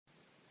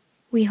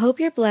We hope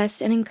you're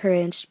blessed and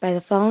encouraged by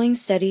the following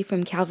study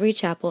from Calvary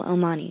Chapel, El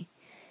Monte.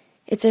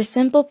 It's our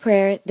simple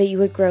prayer that you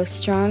would grow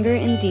stronger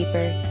and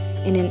deeper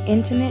in an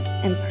intimate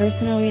and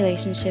personal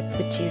relationship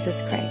with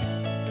Jesus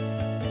Christ.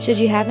 Should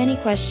you have any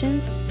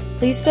questions,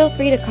 please feel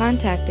free to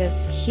contact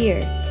us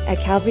here at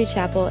Calvary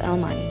Chapel, El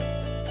Monte.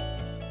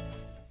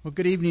 Well,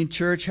 good evening,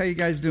 church. How you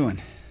guys doing?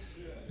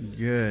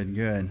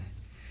 Good.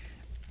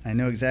 I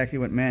know exactly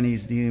what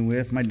Manny's dealing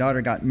with. My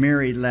daughter got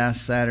married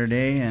last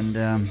Saturday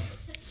and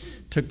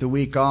took the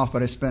week off,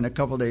 but I spent a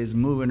couple days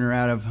moving her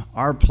out of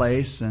our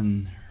place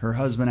and her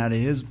husband out of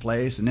his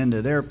place and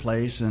into their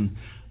place. And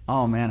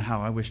oh man,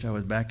 how I wished I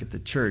was back at the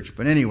church.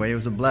 But anyway, it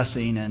was a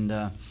blessing, and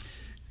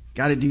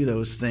got to do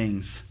those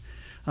things.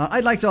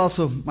 I'd like to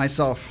also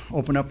myself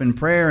open up in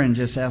prayer and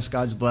just ask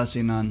God's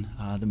blessing on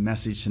the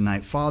message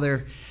tonight.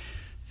 Father,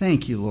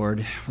 thank you,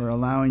 Lord, for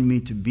allowing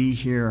me to be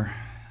here,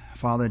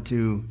 Father,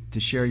 to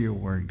share your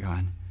word,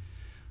 God.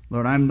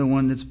 Lord, I'm the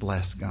one that's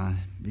blessed, God,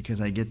 because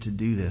I get to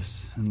do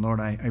this. And Lord,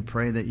 I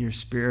pray that your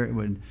Spirit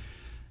would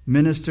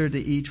minister to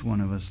each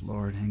one of us,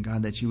 Lord. And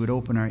God, that you would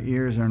open our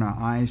ears and our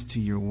eyes to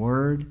your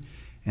word.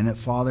 And that,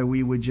 Father,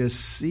 we would just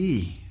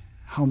see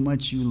how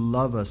much you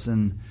love us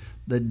and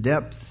the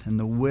depth and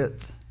the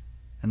width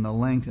and the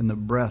length and the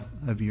breadth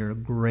of your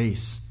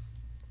grace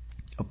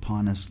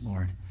upon us,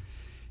 Lord.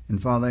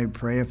 And Father, I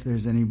pray if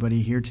there's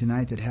anybody here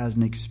tonight that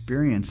hasn't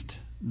experienced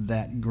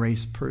that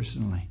grace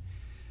personally,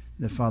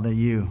 that, Father,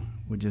 you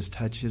would just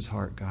touch his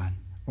heart, God,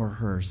 or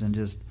hers, and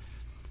just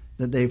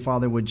that they,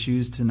 Father, would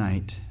choose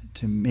tonight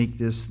to make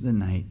this the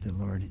night that,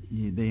 Lord,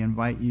 they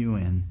invite you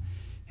in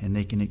and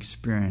they can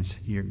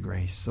experience your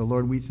grace. So,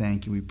 Lord, we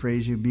thank you. We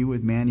praise you. Be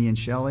with Manny and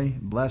Shelley.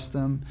 Bless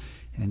them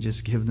and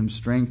just give them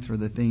strength for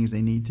the things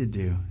they need to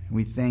do.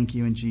 We thank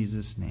you in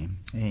Jesus' name.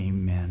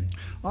 Amen.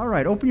 All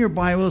right, open your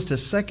Bibles to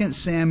 2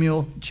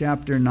 Samuel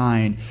chapter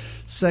 9.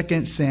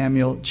 2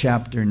 Samuel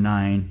chapter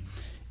 9.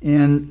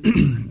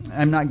 And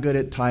I'm not good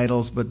at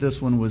titles, but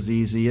this one was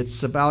easy.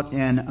 It's about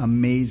an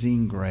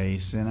amazing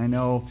grace. And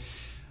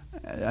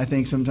I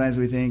think sometimes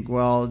we think,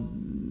 well,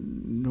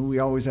 we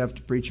always have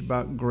to preach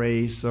about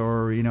grace,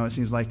 or, it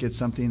seems like it's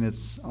something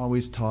that's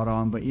always taught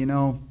on. But,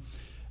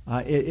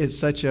 it's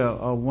such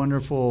a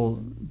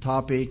wonderful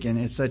topic, and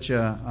it's such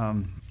a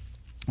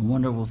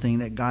wonderful thing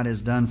that God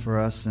has done for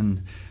us.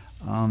 And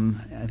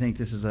I think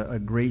this is a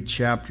great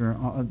chapter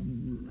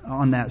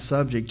on that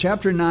subject.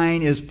 Chapter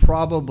 9 is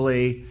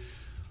probably,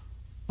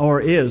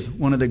 or is,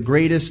 one of the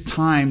greatest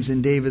times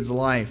in David's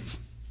life.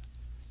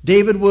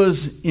 David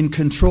was in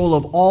control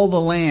of all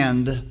the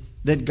land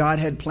that God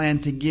had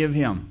planned to give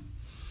him,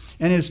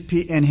 and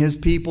his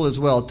people as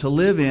well, to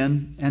live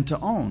in and to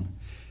own.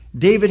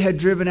 David had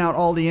driven out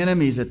all the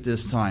enemies at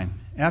this time.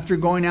 After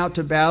going out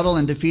to battle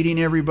and defeating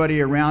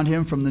everybody around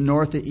him from the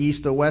north, the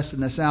east, the west,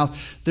 and the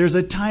south, there's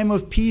a time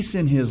of peace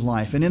in his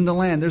life and in the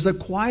land. There's a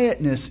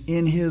quietness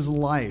in his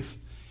life.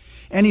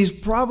 And he's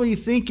probably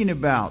thinking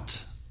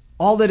about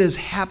all that has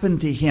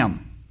happened to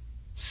him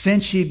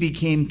since he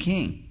became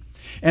king.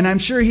 And I'm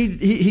sure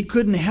he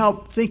couldn't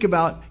help think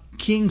about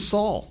King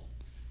Saul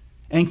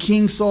and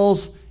King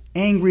Saul's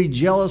angry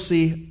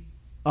jealousy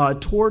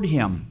toward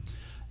him.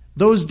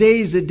 Those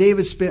days that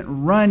David spent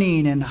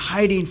running and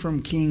hiding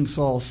from King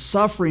Saul,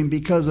 suffering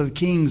because of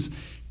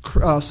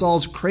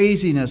Saul's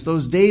craziness,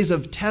 those days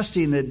of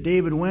testing that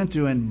David went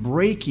through and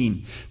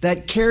breaking,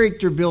 that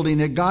character building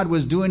that God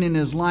was doing in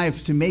his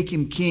life to make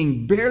him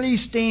king, barely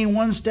staying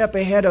one step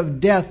ahead of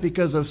death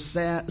because of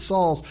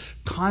Saul's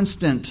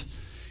constant,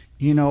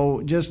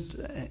 just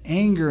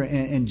anger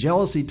and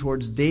jealousy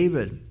towards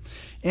David.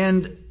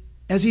 And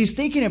as he's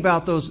thinking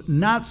about those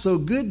not so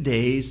good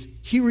days,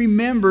 he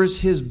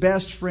remembers his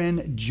best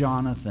friend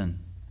Jonathan,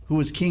 who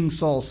was King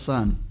Saul's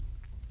son,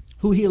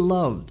 who he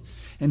loved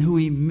and who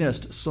he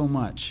missed so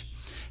much.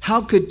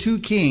 How could two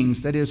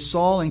kings, that is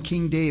Saul and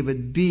King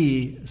David,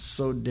 be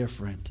so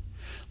different?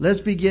 Let's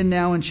begin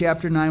now in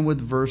chapter 9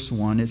 with verse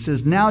 1. It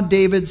says, "Now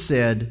David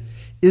said,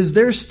 'Is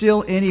there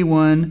still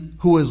anyone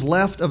who is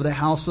left of the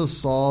house of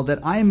Saul, that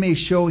I may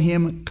show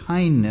him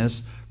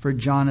kindness for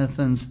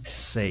Jonathan's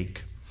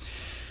sake?'"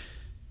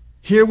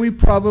 Here we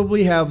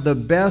probably have the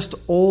best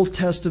Old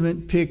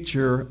Testament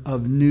picture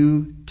of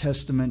New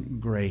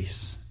Testament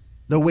grace.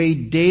 The way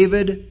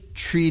David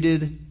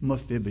treated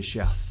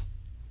Mephibosheth,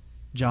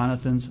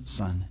 Jonathan's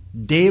son.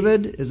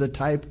 David is a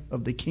type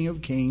of the King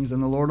of Kings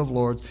and the Lord of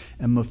Lords,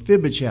 and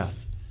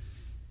Mephibosheth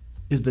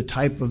is the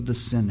type of the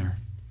sinner.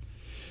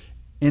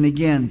 And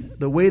again,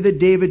 the way that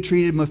David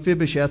treated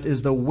Mephibosheth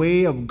is the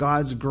way of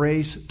God's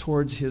grace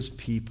towards his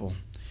people.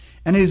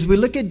 And as we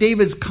look at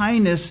David's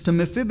kindness to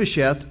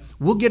Mephibosheth,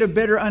 we'll get a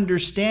better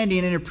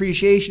understanding and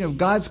appreciation of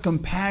God's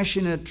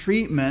compassionate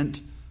treatment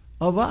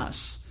of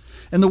us.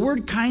 And the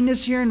word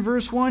kindness here in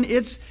verse 1,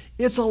 it's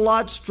a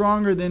lot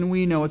stronger than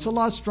we know. It's a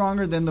lot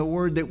stronger than the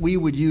word that we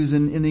would use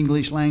in the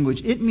English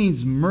language. It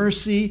means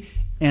mercy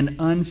and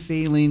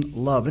unfailing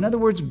love. In other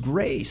words,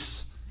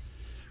 grace.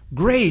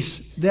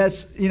 Grace,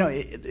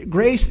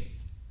 grace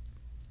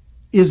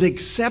is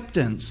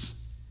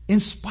acceptance in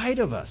spite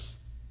of us.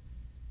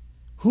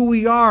 who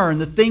we are and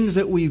the things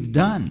that we've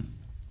done.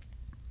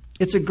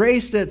 It's a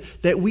grace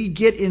that we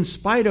get in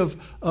spite of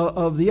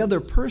the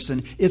other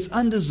person. It's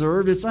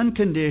undeserved. It's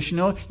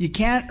unconditional. You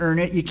can't earn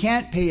it. You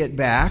can't pay it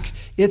back.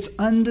 It's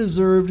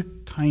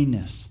undeserved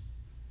kindness.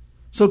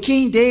 So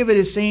King David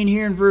is saying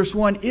here in verse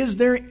 1, is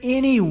there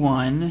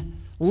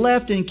anyone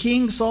left in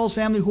King Saul's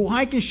family who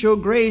I can show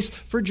grace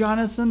for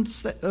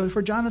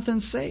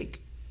Jonathan's sake?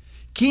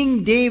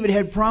 King David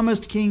had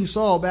promised King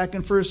Saul back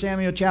in 1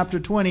 Samuel chapter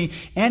 20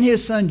 and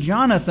his son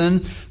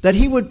Jonathan that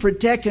he would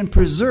protect and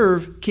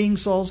preserve King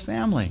Saul's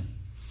family.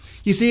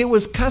 You see, it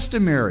was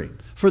customary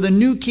for the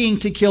new king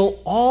to kill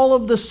all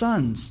of the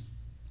sons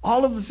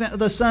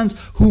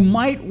who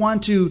might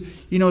want to,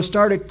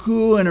 start a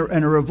coup and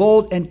a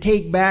revolt and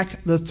take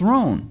back the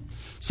throne.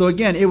 So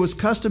again, it was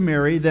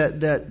customary that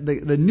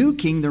the new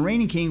king, the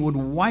reigning king, would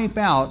wipe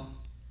out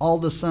all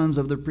the sons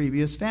of the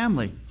previous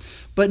family.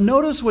 But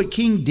notice what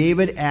King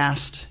David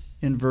asked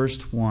in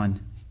verse 1.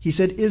 He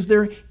said, is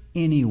there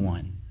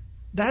anyone?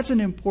 That's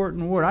an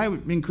important word. I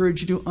would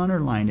encourage you to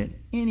underline it.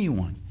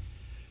 Anyone.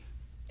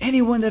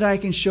 Anyone that I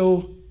can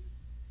show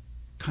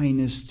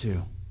kindness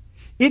to.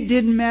 It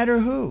didn't matter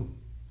who.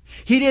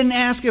 He didn't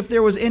ask if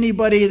there was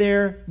anybody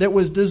there that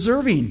was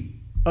deserving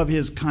of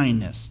his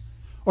kindness,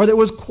 or that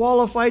was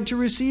qualified to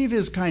receive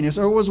his kindness,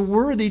 or was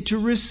worthy to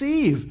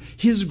receive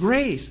his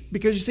grace.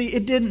 Because you see,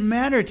 it didn't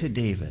matter to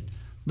David.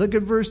 Look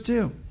at verse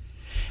 2.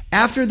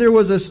 After there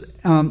was a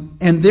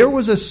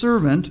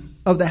servant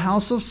of the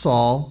house of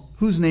Saul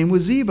whose name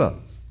was Ziba.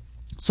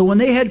 So when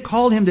they had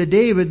called him to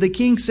David, the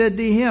king said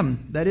to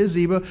him, that is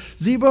Ziba,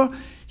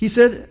 he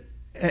said,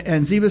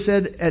 and Ziba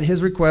said at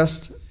his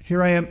request,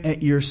 here I am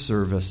at your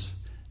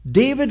service.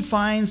 David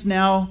finds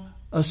now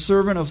a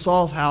servant of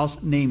Saul's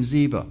house named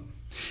Ziba.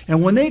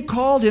 And when they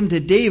called him to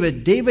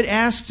David, David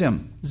asked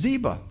him,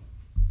 Ziba,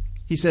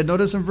 he said,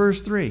 notice in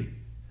verse 3,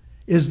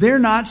 is there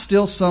not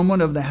still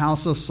someone of the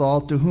house of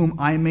Saul to whom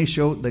I may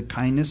show the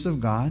kindness of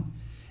God?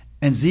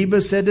 And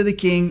Ziba said to the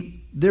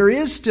king, there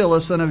is still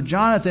a son of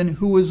Jonathan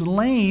who is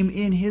lame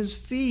in his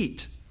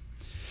feet.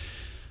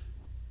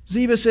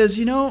 Ziba says,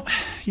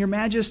 Your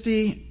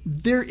Majesty,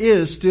 there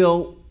is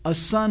still a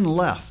son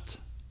left,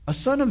 a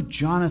son of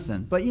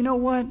Jonathan. But you know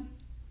what?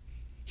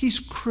 He's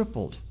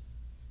crippled.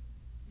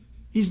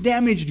 He's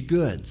damaged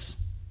goods.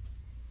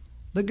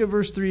 Look at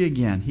verse 3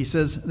 again. He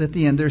says at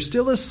the end, there's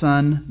still a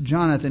son,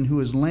 Jonathan,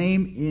 who is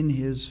lame in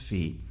his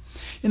feet.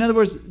 In other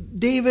words,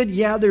 David,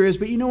 yeah, there is,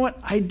 but you know what?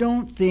 I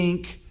don't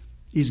think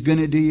he's going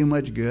to do you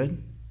much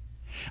good.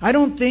 I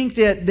don't think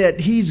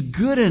that he's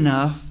good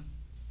enough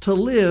to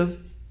live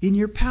in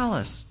your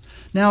palace.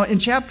 Now, in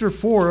chapter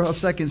 4 of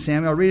 2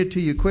 Samuel, I'll read it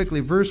to you quickly,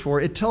 verse 4,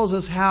 it tells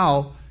us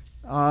how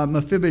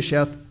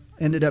Mephibosheth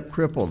ended up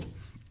crippled.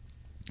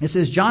 It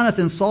says,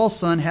 Jonathan, Saul's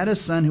son, had a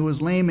son who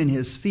was lame in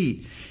his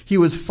feet. He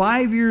was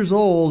 5 years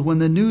old when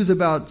the news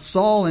about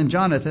Saul and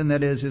Jonathan,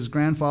 that is his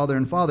grandfather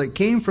and father,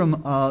 came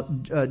from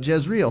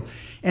Jezreel.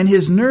 And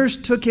his nurse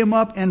took him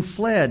up and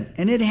fled.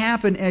 And it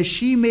happened as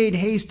she made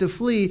haste to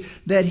flee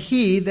that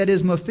he, that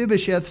is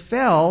Mephibosheth,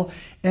 fell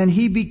and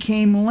he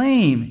became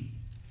lame.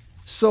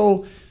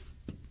 So,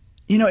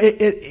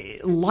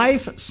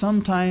 life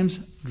sometimes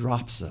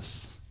drops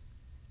us.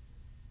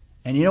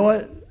 And you know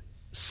what?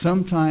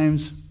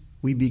 Sometimes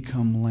we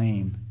become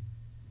lame.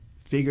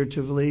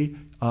 Figuratively,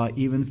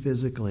 even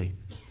physically.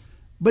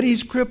 But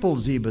he's crippled,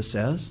 Ziba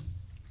says.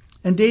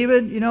 And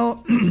David,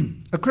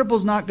 a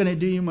cripple's not going to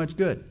do you much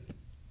good.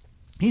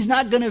 He's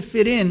not going to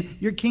fit in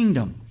your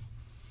kingdom.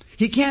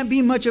 He can't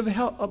be much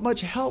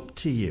help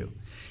to you.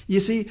 You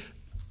see,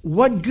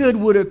 what good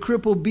would a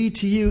cripple be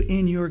to you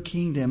in your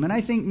kingdom? And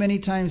I think many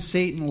times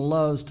Satan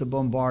loves to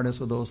bombard us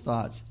with those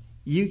thoughts.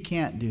 You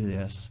can't do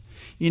this.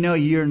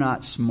 You're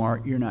not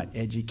smart. You're not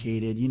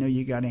educated.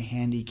 You got a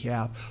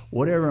handicap.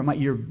 Whatever it might,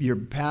 your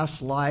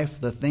past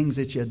life, the things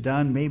that you've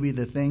done, maybe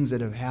the things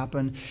that have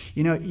happened,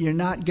 you're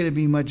not going to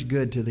be much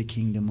good to the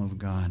kingdom of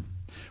God.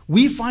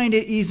 We find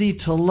it easy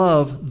to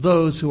love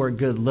those who are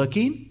good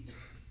looking,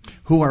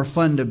 who are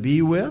fun to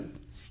be with,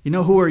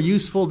 who are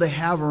useful to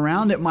have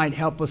around that might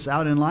help us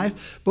out in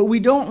life. But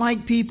we don't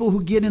like people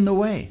who get in the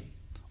way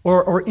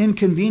or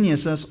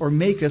inconvenience us or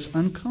make us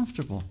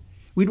uncomfortable.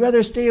 We'd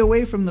rather stay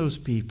away from those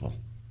people.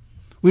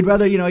 We'd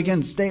rather,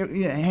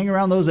 hang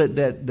around those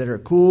that are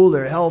cool,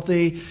 they're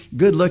healthy,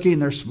 good looking,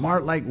 they're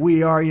smart like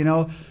we are,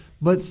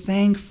 But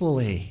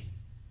thankfully,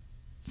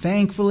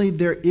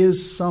 there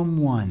is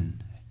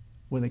someone,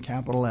 with a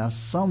capital S,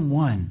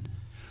 someone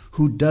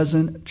who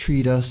doesn't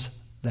treat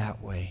us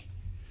that way.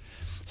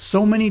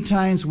 So many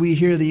times we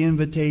hear the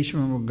invitation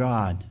from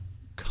God,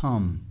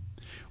 come.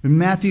 In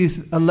Matthew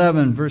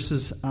 11,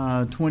 verses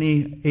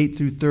 28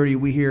 through 30,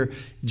 we hear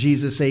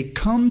Jesus say,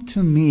 come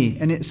to me.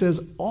 And it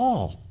says,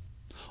 all,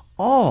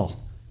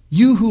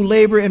 you who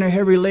labor and are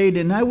heavy laden,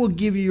 and I will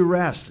give you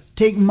rest.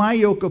 Take my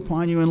yoke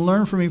upon you and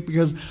learn from me,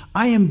 because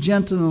I am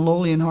gentle and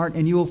lowly in heart,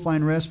 and you will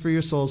find rest for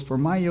your souls. For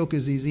my yoke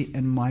is easy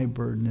and my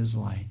burden is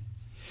light.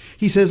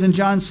 He says in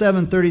John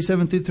 7,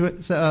 37 through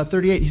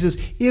 38, he says,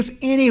 if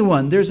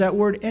anyone, there's that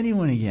word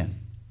anyone again,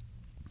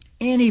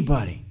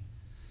 anybody,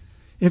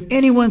 If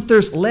anyone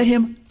thirsts, let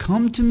him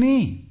come to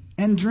me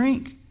and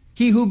drink.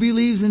 He who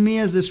believes in me,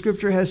 as the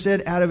scripture has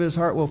said, out of his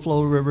heart will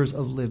flow rivers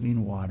of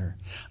living water.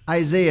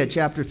 Isaiah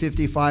chapter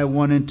 55,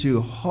 1 and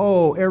 2.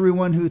 Ho,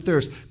 everyone who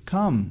thirsts,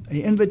 come.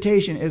 The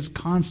invitation is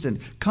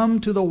constant.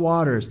 Come to the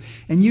waters.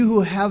 And you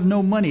who have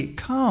no money,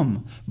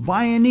 come.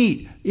 Buy and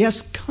eat.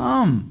 Yes,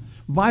 come.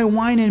 Buy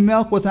wine and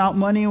milk without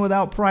money and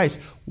without price.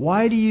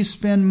 Why do you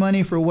spend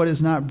money for what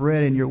is not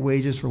bread and your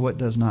wages for what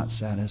does not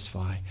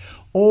satisfy?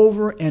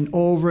 Over and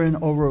over and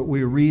over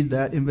we read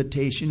that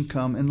invitation,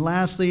 come. And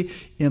lastly,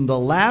 in the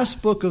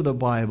last book of the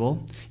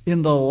Bible,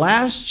 in the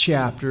last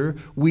chapter,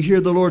 we hear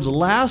the Lord's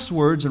last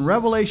words in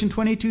Revelation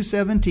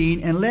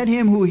 22:17, and let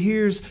him who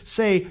hears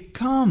say,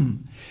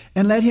 come.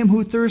 And let him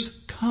who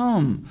thirsts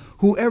come.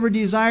 Whoever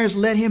desires,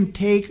 let him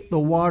take the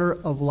water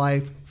of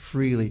life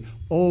freely.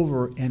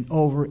 Over and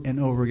over and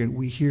over again,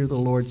 we hear the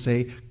Lord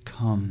say,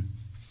 come.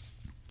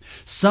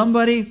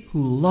 Somebody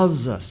who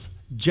loves us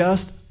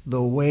just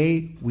the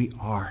way we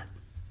are,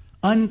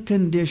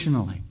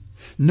 unconditionally,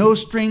 no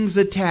strings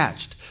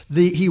attached.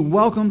 He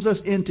welcomes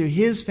us into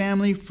his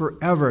family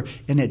forever,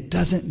 and it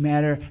doesn't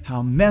matter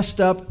how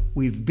messed up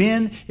we've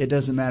been. It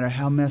doesn't matter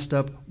how messed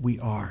up we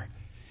are.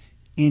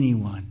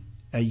 Anyone,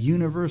 a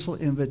universal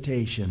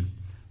invitation.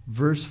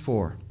 Verse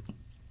 4.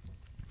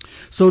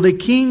 So the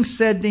king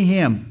said to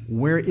him,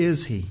 where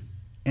is he?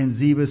 And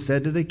Ziba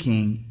said to the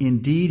king,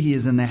 indeed, he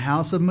is in the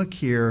house of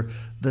Machir,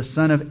 the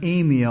son of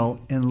Amiel,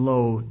 in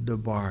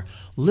Lo-debar.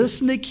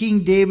 Listen to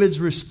King David's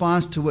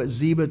response to what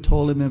Ziba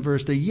told him in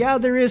verse 3. Yeah,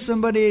 there is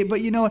somebody,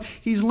 but you know what?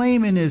 He's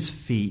lame in his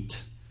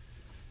feet.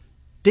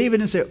 David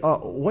didn't say,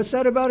 what's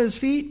that about his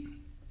feet?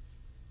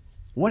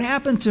 What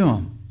happened to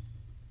him?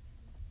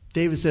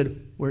 David said,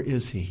 where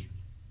is he?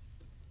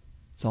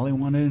 That's all he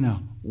wanted to know.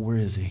 Where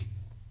is he?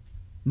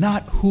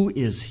 Not who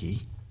is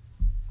he?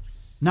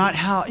 Not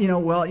how,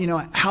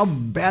 how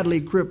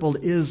badly crippled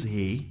is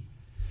he?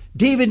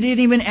 David didn't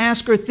even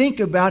ask or think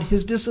about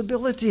his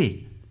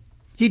disability.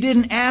 He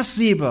didn't ask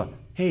Ziba,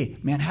 hey,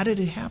 man, how did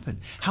it happen?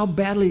 How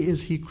badly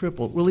is he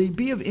crippled? Will he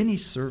be of any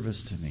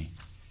service to me?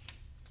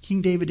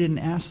 King David didn't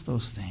ask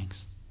those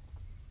things.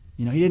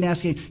 He didn't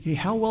ask, hey,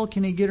 how well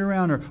can he get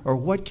around, or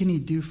what can he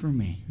do for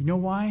me? You know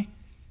why?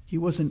 He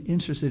wasn't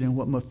interested in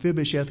what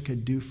Mephibosheth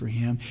could do for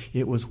him.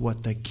 It was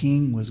what the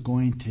king was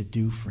going to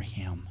do for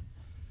him.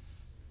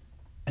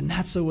 And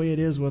that's the way it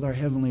is with our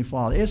Heavenly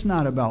Father. It's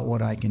not about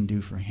what I can do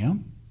for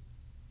him.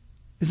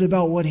 It's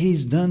about what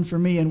he's done for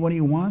me and what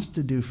he wants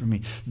to do for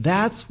me.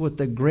 That's what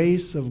the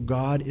grace of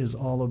God is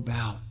all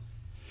about.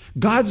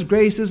 God's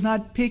grace is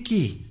not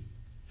picky.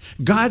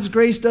 God's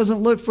grace doesn't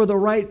look for the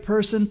right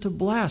person to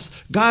bless.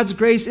 God's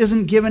grace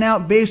isn't given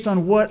out based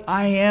on what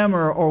I am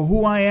or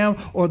who I am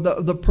or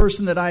the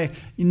person that I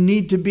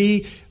need to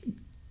be.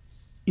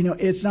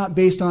 It's not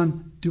based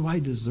on, do I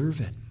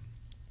deserve it?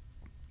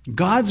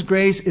 God's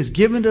grace is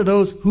given to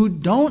those who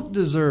don't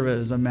deserve it,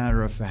 as a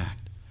matter of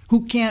fact.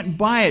 Who can't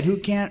buy it, who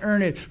can't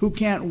earn it, who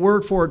can't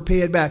work for it, pay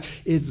it back.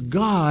 It's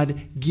God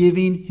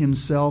giving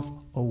himself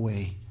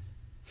away.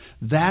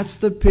 That's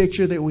the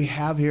picture that we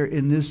have here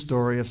in this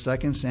story of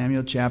 2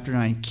 Samuel chapter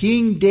 9.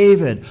 King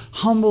David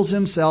humbles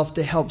himself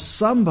to help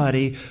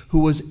somebody who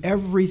was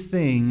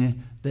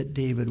everything that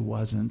David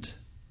wasn't.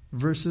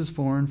 Verses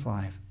 4 and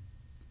 5.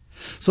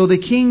 So the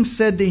king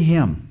said to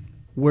him,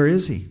 where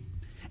is he?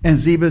 And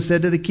Ziba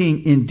said to the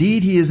king,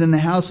 indeed, he is in the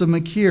house of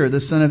Machir,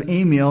 the son of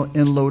Amiel,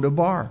 in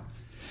Lo-debar.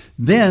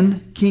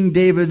 Then King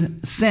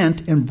David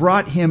sent and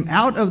brought him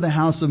out of the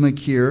house of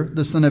Machir,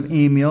 the son of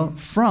Amiel,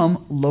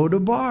 from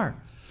Lo-debar.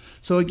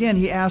 So again,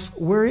 he asked,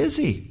 where is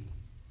he?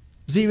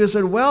 Ziba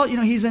said, well,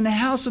 he's in the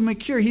house of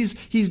Machir.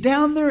 He's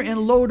down there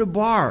in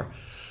Lo-debar.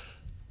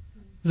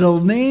 The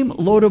name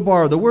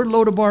Lo-debar, the word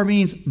Lo-debar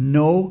means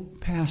no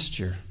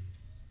pasture.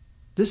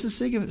 This is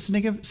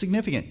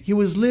significant. He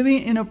was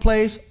living in a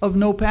place of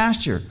no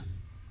pasture.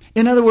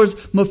 In other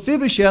words,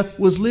 Mephibosheth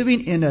was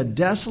living in a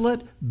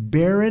desolate,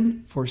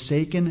 barren,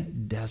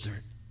 forsaken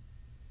desert.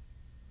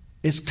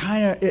 It's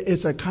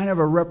a kind of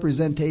a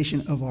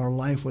representation of our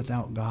life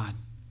without God.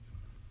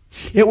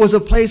 It was a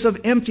place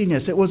of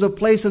emptiness. It was a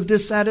place of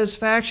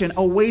dissatisfaction,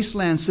 a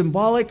wasteland,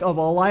 symbolic of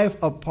a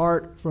life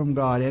apart from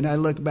God. And I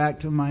look back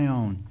to my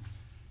own.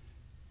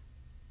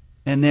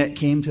 And that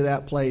came to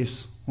that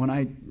place when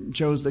I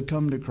chose to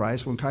come to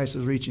Christ, when Christ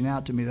was reaching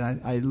out to me,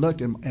 I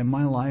looked and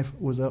my life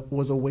was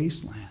a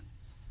wasteland.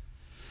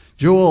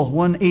 Joel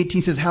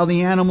 1:18 says, how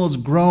the animals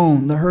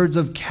groan, the herds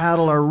of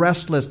cattle are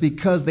restless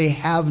because they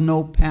have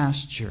no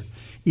pasture.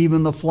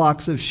 Even the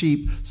flocks of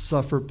sheep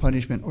suffer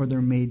punishment, or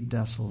they're made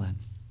desolate.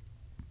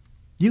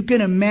 You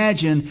can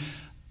imagine,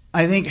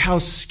 I think, how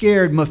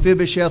scared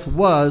Mephibosheth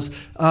was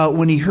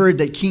when he heard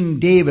that King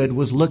David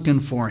was looking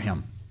for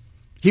him.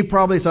 He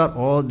probably thought,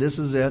 oh, this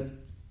is it.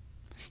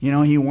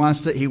 He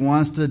wants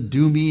to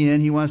do me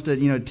in. He wants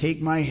to,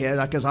 take my head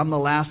because I'm the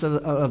last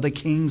of the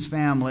king's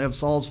family, of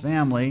Saul's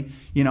family.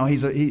 He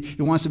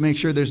wants to make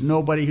sure there's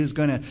nobody who's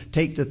going to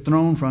take the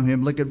throne from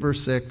him. Look at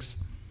verse 6.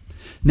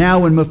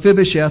 Now when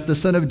Mephibosheth, the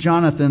son of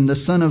Jonathan, the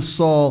son of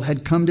Saul,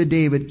 had come to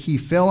David, he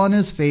fell on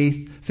his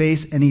face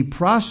face, and he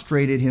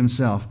prostrated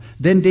himself.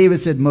 Then David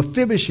said,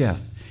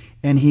 Mephibosheth.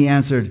 And he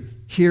answered,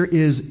 here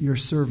is your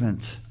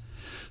servant.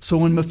 So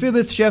when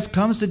Mephibosheth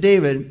comes to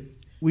David,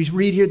 we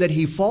read here that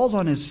he falls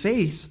on his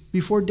face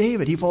before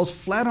David. He falls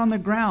flat on the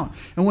ground.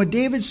 And when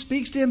David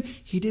speaks to him,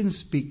 he didn't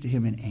speak to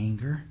him in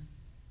anger.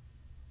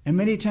 And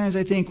many times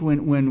I think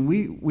when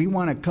we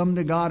want to come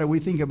to God, or we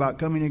think about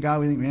coming to God,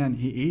 we think, man,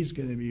 he's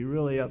going to be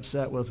really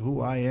upset with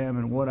who I am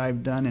and what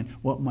I've done and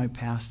what my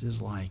past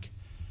is like.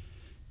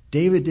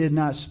 David did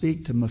not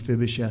speak to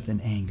Mephibosheth in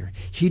anger.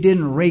 He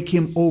didn't rake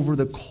him over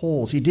the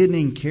coals. He didn't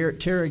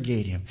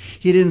interrogate him.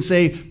 He didn't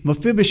say,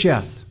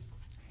 Mephibosheth,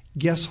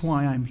 guess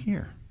why I'm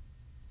here?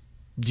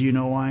 Do you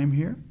know why I'm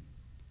here?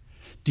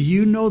 Do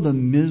you know the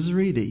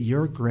misery that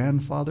your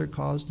grandfather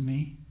caused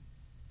me?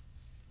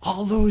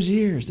 All those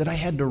years that I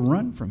had to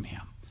run from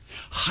him,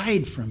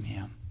 hide from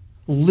him,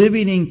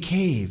 living in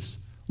caves,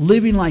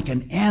 living like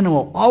an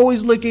animal,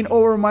 always looking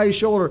over my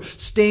shoulder,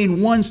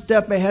 staying one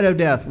step ahead of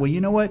death. Well,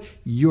 you know what?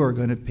 You're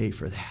going to pay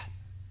for that.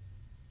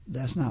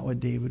 That's not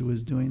what David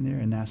was doing there,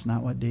 and that's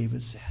not what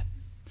David said.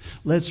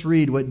 Let's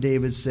read what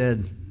David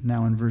said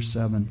now in verse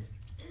 7.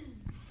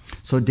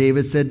 So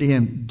David said to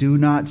him, do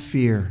not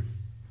fear,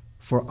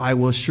 for I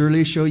will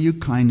surely show you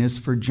kindness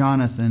for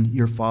Jonathan,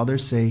 your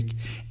father's sake,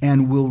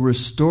 and will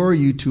restore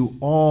you to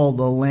all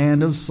the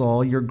land of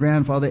Saul, your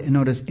grandfather. And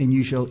notice, and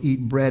you shall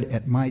eat bread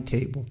at my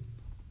table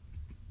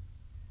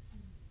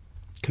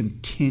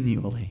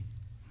continually.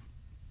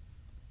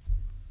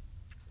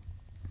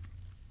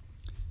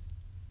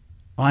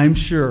 I'm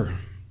sure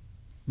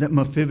that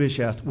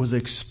Mephibosheth was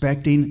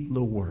expecting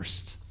the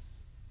worst.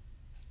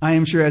 I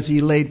am sure as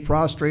he laid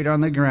prostrate on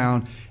the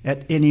ground,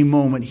 at any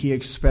moment he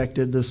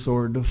expected the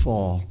sword to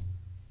fall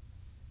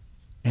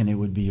and it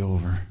would be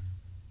over.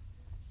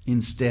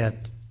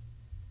 Instead,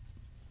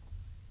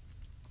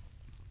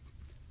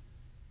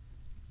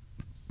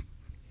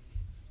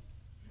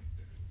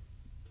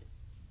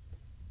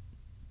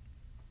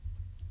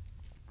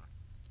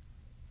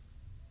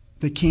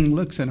 the king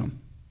looks at him.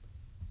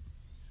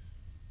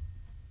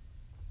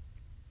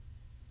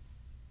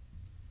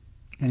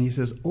 And he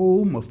says,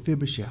 "Oh,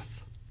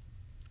 Mephibosheth,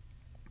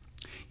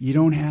 you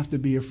don't have to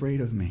be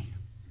afraid of me.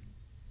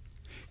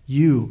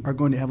 You are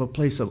going to have a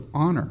place of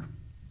honor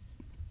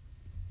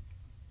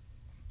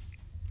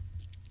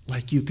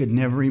like you could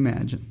never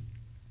imagine.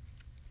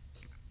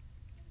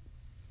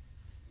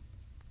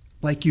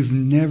 Like you've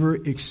never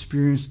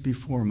experienced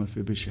before,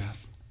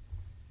 Mephibosheth.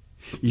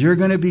 You're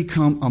going to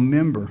become a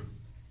member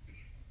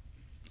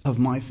of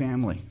my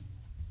family.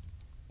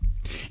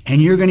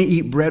 And you're going to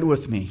eat bread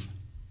with me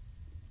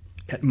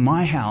at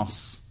my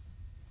house,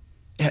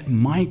 at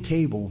my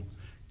table,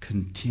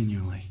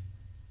 continually."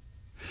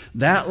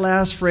 That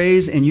last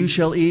phrase, "and you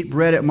shall eat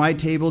bread at my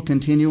table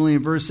continually,"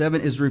 in verse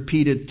 7 is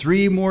repeated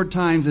 3 more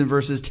times in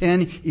verses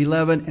 10,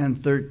 11,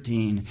 and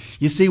 13.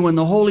 You see, when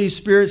the Holy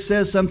Spirit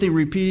says something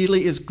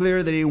repeatedly, it's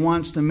clear that he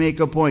wants to make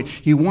a point.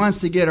 He wants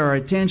to get our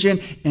attention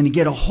and to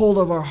get a hold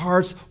of our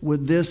hearts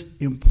with this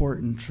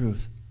important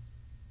truth: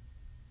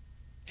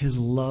 his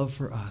love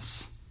for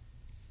us.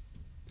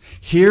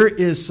 Here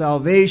is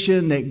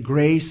salvation that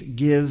grace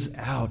gives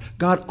out.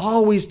 God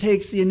always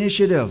takes the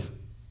initiative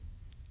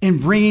in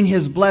bringing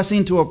his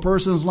blessing to a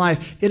person's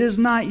life. It is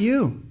not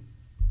you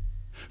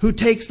who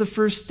takes the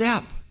first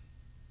step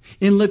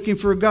in looking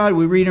for God.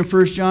 We read in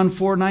 1 John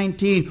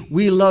 4:19,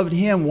 we loved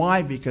him.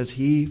 Why? Because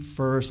he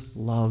first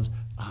loved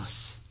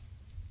us.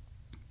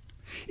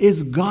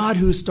 It's God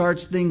who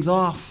starts things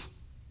off.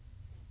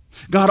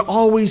 God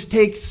always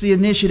takes the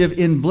initiative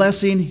in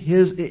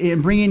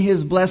bringing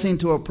his blessing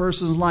to a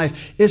person's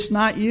life. It's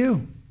not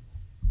you.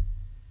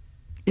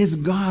 It's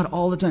God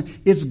all the time.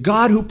 It's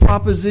God who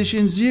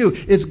propositions you.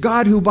 It's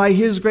God who by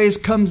his grace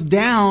comes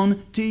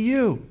down to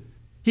you.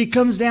 He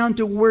comes down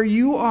to where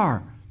you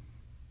are.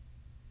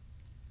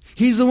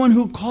 He's the one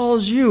who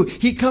calls you.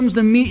 He comes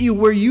to meet you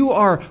where you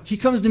are. He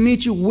comes to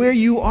meet you where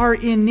you are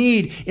in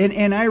need.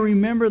 And I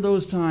remember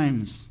those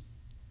times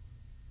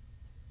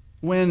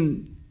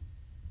when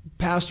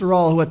Pastor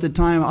All, who at the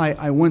time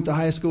I went to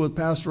high school with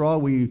Pastor All,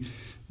 we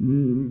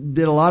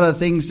did a lot of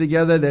things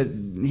together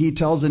that he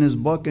tells in his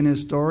book and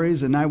his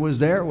stories, and I was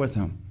there with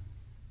him.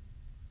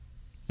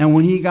 And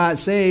when he got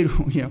saved,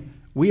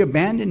 we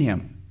abandoned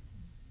him.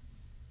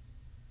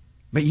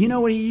 But you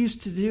know what he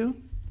used to do?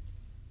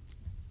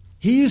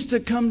 He used to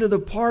come to the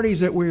parties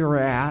that we were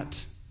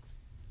at,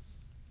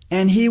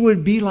 and he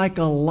would be like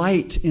a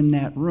light in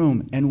that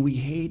room, and we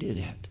hated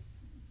it.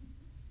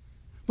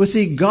 But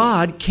see,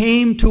 God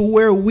came to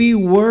where we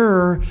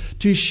were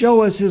to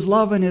show us his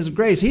love and his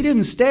grace. He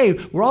didn't stay.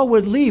 We all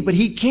would leave, but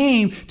he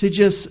came to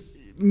just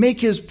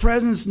make his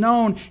presence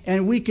known,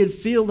 and we could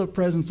feel the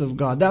presence of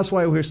God. That's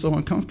why we're so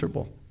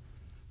uncomfortable.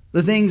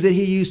 The things that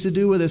he used to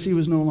do with us, he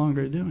was no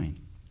longer doing.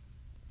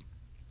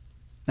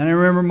 And I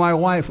remember my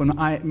wife,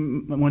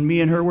 when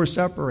me and her were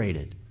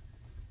separated,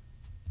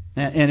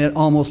 and it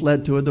almost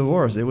led to a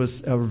divorce. It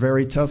was a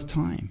very tough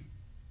time.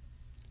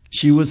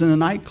 She was in a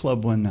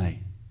nightclub one night.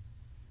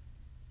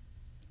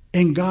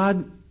 And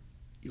God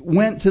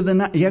went to the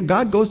night. Yeah,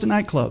 God goes to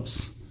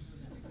nightclubs.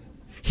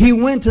 He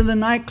went to the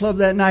nightclub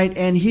that night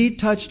and he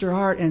touched her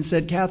heart and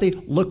said, Kathy,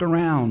 look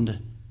around.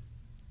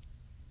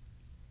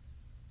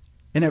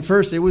 And at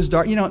first it was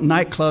dark.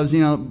 Nightclubs,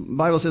 the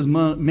Bible says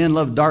men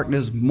love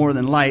darkness more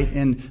than light.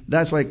 And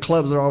that's why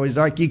clubs are always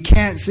dark. You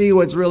can't see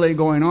what's really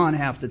going on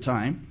half the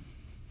time.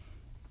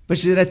 But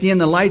she said at the end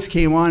the lights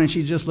came on and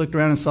she just looked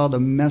around and saw the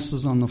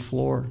messes on the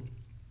floor.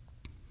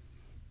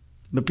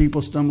 The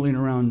people stumbling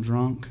around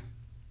drunk.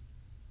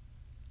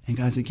 And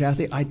God said,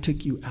 Kathy, I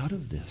took you out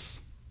of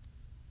this.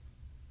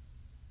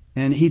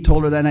 And he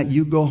told her that night,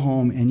 you go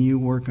home and you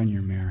work on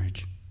your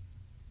marriage.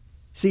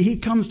 See, he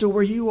comes to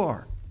where you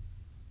are.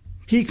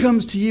 He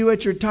comes to you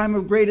at your time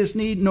of greatest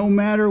need, no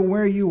matter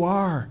where you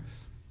are.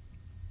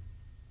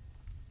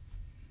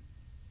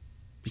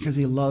 Because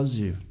he loves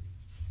you.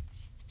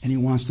 And he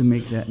wants to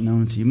make that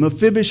known to you.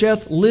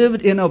 Mephibosheth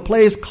lived in a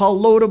place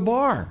called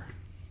Lodabar.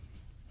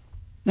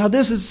 Now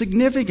this is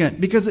significant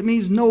because it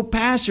means no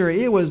pasture.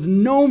 It was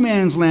no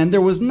man's land.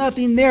 There was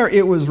nothing there.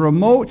 It was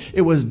remote.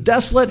 It was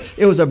desolate.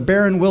 It was a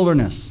barren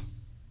wilderness.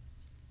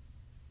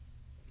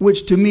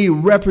 Which to me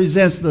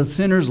represents the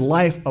sinner's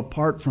life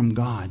apart from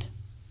God.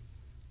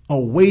 A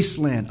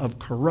wasteland of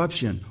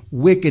corruption,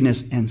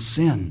 wickedness, and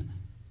sin.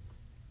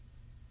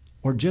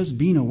 Or just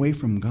being away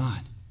from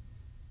God.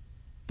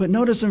 But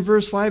notice in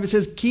verse 5 it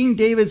says, King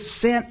David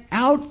sent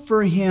out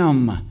for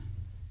him.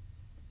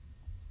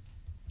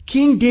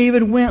 King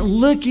David went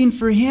looking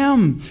for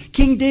him.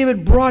 King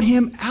David brought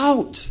him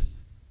out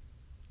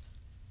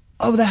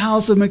of the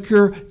house of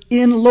Machir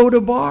in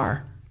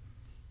Lodabar.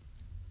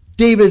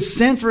 David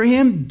sent for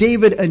him.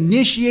 David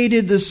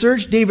initiated the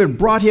search. David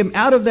brought him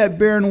out of that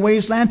barren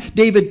wasteland.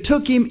 David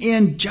took him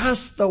in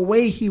just the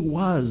way he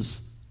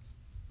was.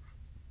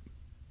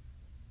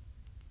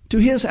 To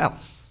his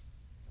house.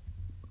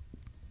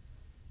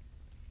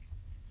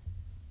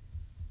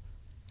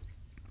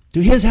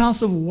 To his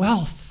house of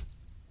wealth.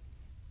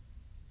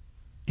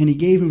 And he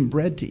gave him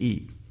bread to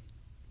eat.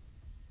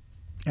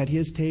 At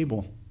his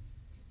table.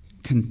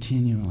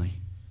 Continually.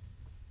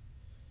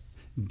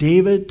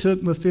 David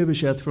took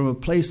Mephibosheth from a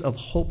place of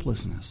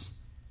hopelessness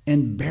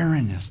and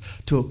barrenness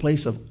to a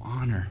place of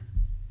honor.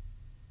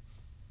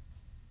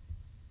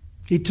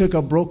 He took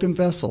a broken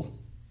vessel,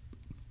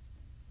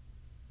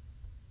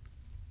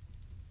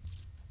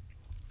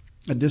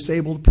 a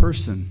disabled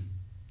person,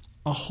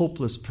 a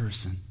hopeless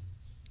person,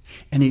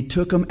 and he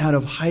took him out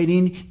of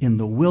hiding in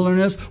the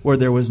wilderness where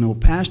there was no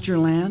pasture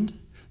land,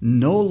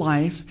 no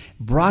life,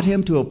 brought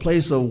him to a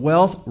place of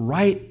wealth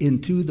right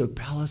into the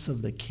palace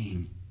of the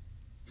king.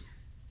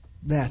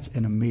 That's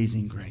an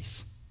amazing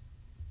grace.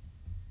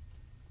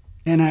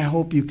 And I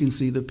hope you can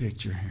see the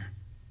picture here.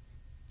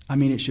 I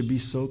mean, it should be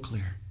so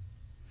clear.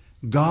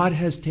 God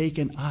has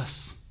taken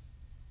us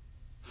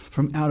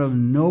from out of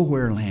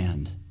nowhere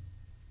land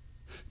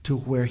to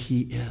where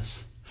he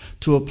is,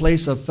 to a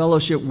place of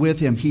fellowship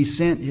with him. He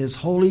sent his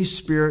Holy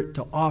Spirit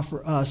to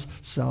offer us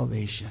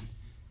salvation.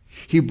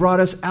 He brought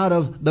us out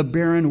of the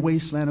barren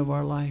wasteland of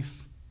our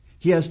life.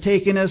 He has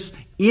taken us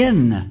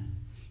in.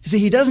 You see,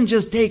 he doesn't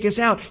just take us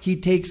out, he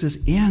takes us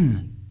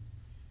in.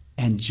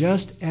 And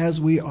just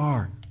as we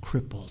are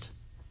crippled,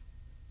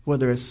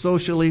 whether it's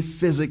socially,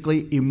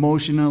 physically,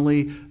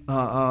 emotionally,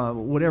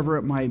 whatever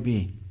it might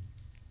be,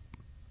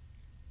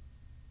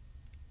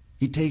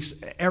 he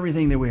takes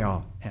everything that we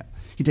are.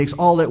 He takes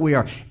all that we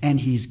are, and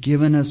he's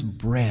given us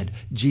bread.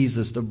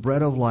 Jesus, the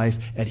bread of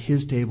life, at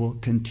his table,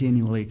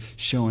 continually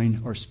showing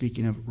or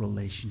speaking of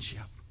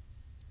relationship.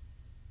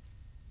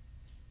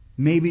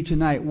 Maybe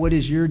tonight, what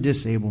is your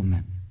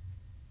disablement?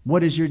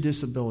 What is your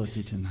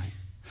disability tonight?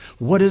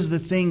 What is the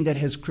thing that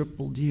has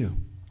crippled you?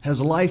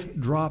 Has life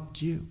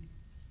dropped you?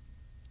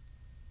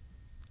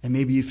 And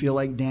maybe you feel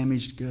like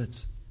damaged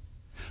goods.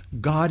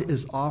 God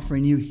is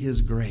offering you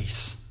his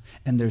grace,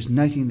 and there's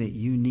nothing that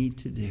you need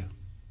to do.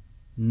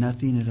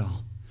 Nothing at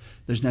all.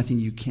 There's nothing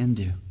you can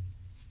do.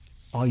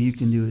 All you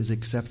can do is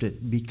accept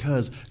it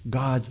because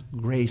God's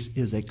grace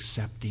is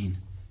accepting.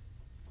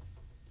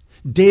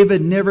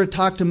 David never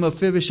talked to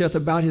Mephibosheth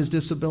about his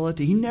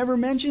disability. He never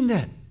mentioned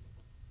it.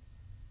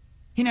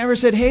 He never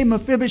said, hey,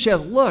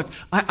 Mephibosheth, look,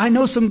 I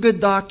know some good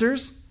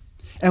doctors,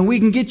 and we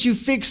can get you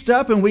fixed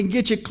up and we can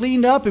get you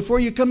cleaned up before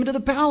you come into the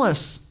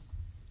palace.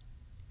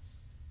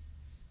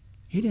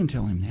 He didn't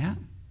tell him that.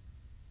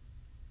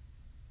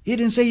 He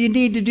didn't say you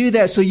need to do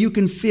that so you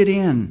can fit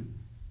in.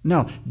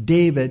 No,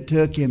 David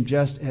took him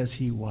just as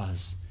he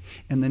was.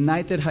 And the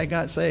night that I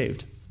got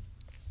saved,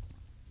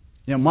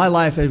 my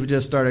life had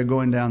just started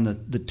going down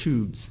the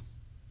tubes.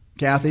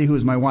 Kathy, who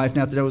was my wife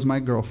now, that was my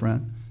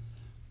girlfriend.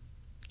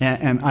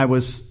 And I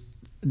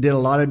did a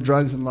lot of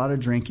drugs and a lot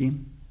of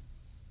drinking,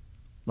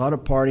 a lot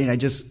of partying. I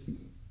just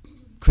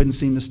couldn't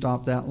seem to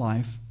stop that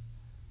life.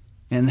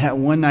 And that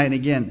one night,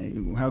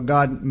 again, how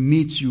God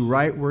meets you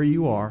right where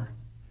you are.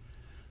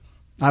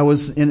 I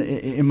was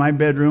in my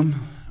bedroom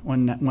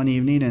one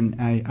evening,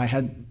 and I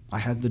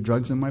had the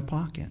drugs in my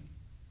pocket.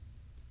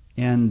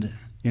 And,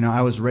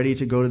 I was ready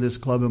to go to this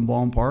club in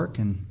Ballin Park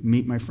and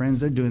meet my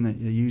friends there doing the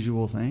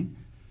usual thing.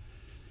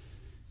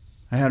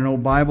 I had an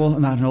old Bible,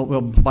 not an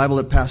old Bible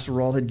that Pastor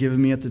Rawl had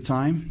given me at the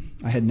time.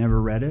 I had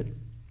never read it.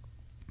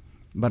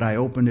 But I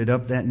opened it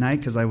up that night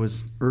because I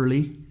was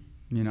early.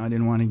 I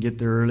didn't want to get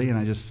there early, and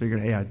I just figured,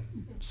 hey, I'd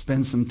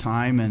spend some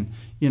time and,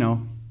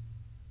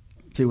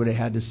 see what it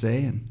had to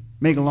say. And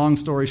make a long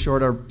story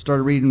short, I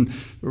started reading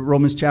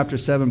Romans chapter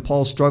 7,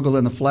 Paul's struggle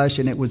in the flesh,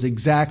 and it was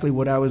exactly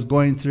what I was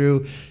going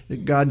through.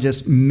 God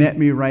just met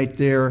me right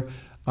there.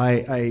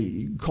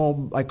 I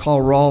called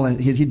Rawl, and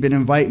he'd been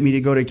inviting me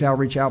to go to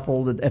Calvary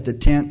Chapel at the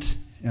tent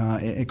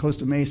at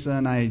Costa Mesa,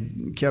 and I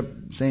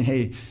kept saying,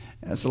 hey,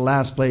 that's the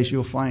last place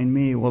you'll find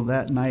me. Well,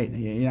 that night,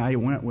 I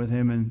went with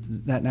him,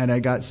 and that night I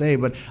got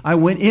saved. But I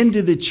went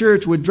into the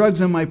church with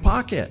drugs in my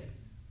pocket.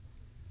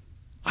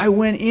 I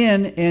went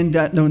in,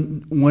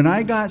 and when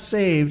I got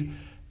saved,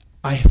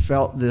 I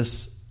felt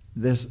this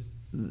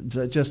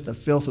just the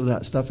filth of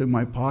that stuff in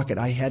my pocket.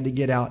 I had to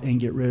get out and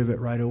get rid of it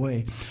right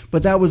away.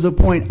 But that was the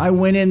point. I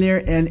went in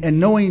there, and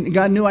knowing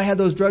God knew I had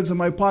those drugs in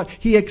my pocket,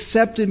 He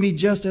accepted me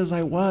just as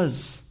I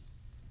was.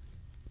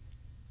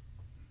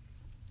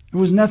 There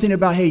was nothing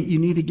about, hey, you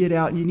need to get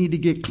out, you need to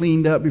get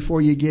cleaned up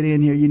before you get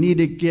in here. You need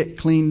to get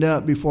cleaned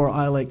up before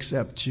I'll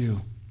accept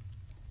you.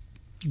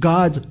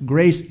 God's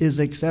grace is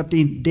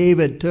accepting.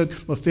 David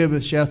took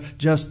Mephibosheth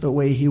just the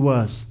way he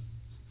was.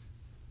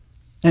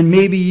 And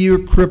maybe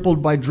you're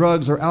crippled by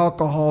drugs or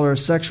alcohol or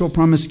sexual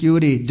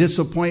promiscuity,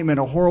 disappointment,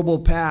 a horrible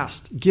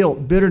past,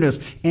 guilt, bitterness,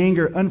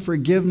 anger,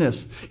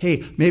 unforgiveness.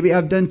 Hey, maybe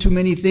I've done too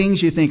many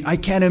things. You think, I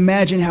can't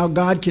imagine how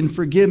God can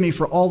forgive me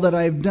for all that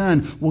I've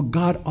done. Well,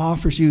 God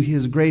offers you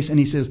His grace, and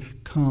He says,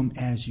 come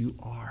as you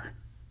are.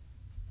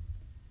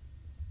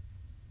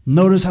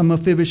 Notice how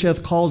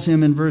Mephibosheth calls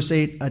himself in verse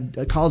 8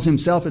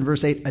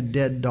 a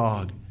dead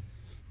dog.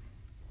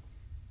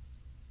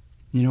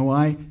 You know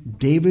why?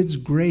 David's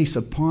grace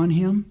upon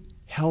him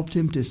helped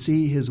him to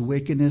see his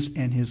wickedness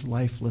and his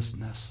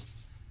lifelessness.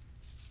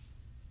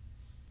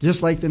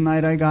 Just like the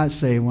night I got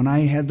saved, when I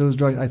had those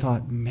drugs, I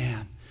thought,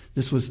 man,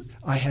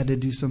 I had to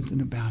do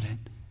something about it.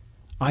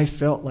 I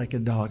felt like a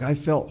dog. I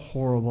felt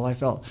horrible. I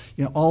felt,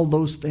 all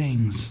those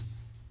things.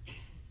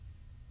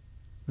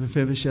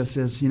 Mephibosheth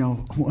says,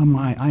 who am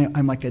I?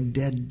 I'm like a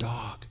dead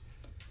dog.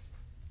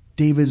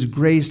 David's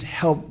grace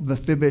helped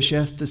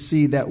Mephibosheth to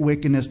see that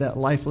wickedness, that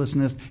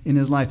lifelessness in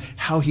his life,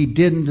 how he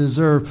didn't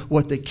deserve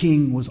what the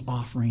king was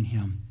offering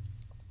him.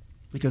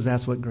 Because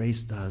that's what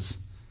grace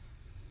does.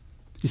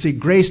 You see,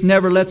 grace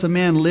never lets a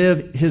man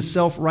live his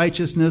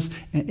self-righteousness,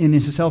 in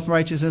his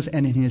self-righteousness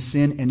and in his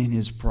sin and in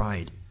his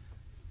pride.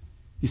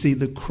 You see,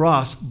 the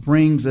cross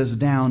brings us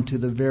down to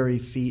the very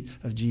feet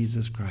of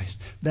Jesus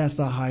Christ. That's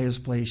the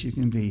highest place you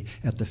can be,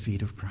 at the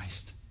feet of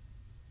Christ.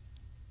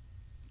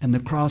 And the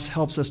cross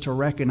helps us to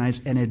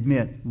recognize and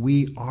admit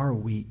we are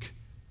weak,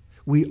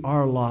 we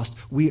are lost,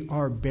 we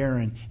are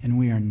barren, and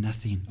we are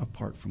nothing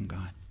apart from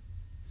God.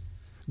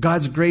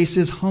 God's grace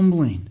is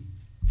humbling.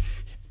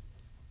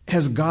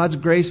 Has God's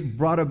grace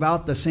brought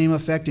about the same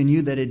effect in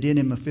you that it did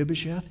in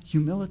Mephibosheth?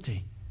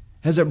 Humility.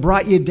 Has it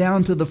brought you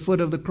down to the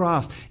foot of the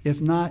cross? If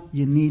not,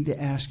 you need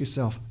to ask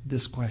yourself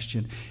this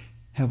question: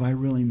 have I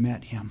really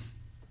met Him?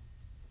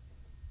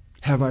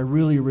 Have I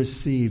really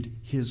received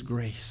His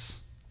grace?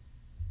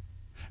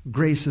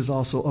 Grace is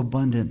also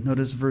abundant.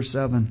 Notice verse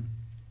 7.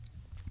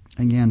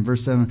 Again,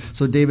 verse 7.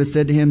 So David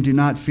said to him, do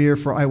not fear,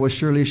 for I will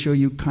surely show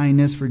you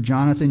kindness for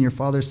Jonathan, your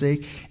father's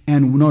sake,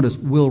 and notice,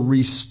 will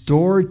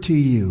restore to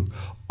you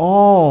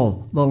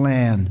all the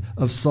land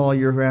of Saul,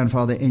 your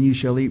grandfather, and you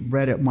shall eat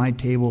bread at my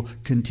table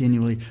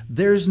continually.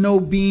 There's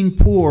no being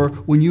poor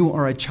when you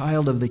are a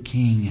child of the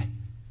King.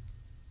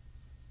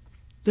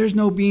 There's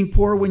no being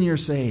poor when you're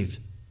saved.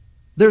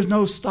 There's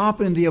no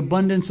stopping the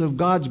abundance of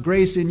God's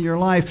grace in your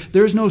life.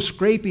 There's no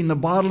scraping the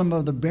bottom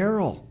of the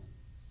barrel.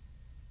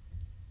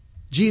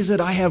 Jesus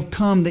said, I have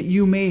come that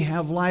you may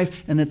have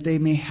life and that they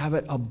may have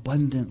it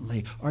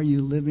abundantly. Are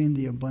you living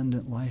the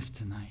abundant life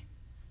tonight?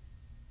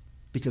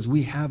 Because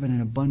we have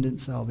an abundant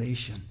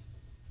salvation.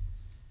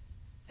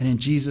 And in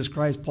Jesus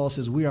Christ, Paul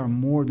says, we are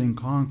more than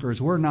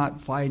conquerors. We're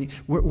not fighting.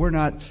 We're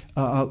not,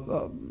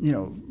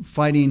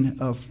 fighting.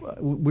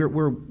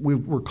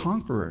 We're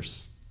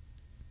conquerors.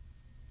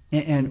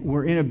 And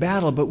we're in a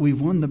battle, but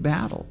we've won the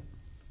battle.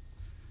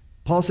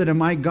 Paul said, and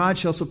my God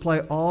shall supply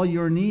all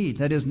your need.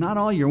 That is, not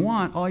all your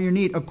want, all your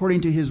need, according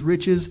to His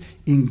riches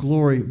in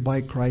glory by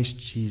Christ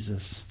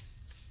Jesus.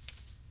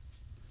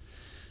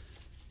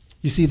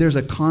 You see, there's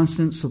a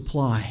constant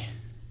supply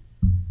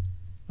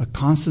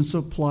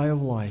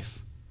of life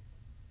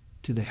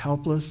to the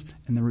helpless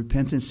and the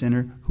repentant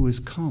sinner who has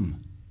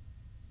come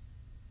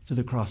to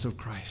the cross of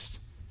Christ.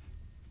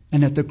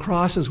 And at the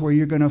cross is where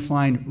you're going to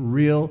find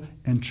real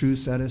and true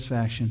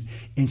satisfaction.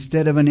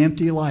 Instead of an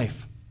empty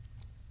life,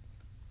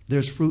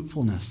 there's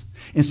fruitfulness.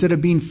 Instead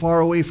of being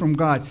far away from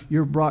God,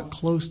 you're brought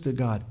close to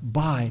God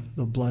by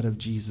the blood of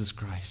Jesus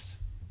Christ.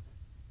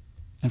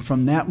 And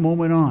from that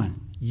moment on,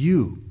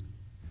 you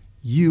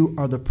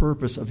are the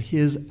purpose of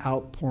His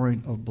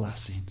outpouring of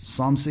blessing.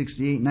 Psalm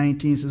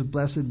 68:19 says,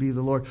 blessed be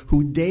the Lord,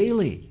 who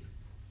daily,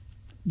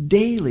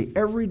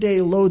 every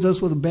day loads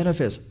us with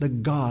benefits, the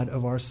God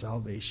of our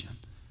salvation.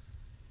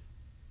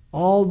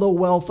 All the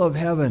wealth of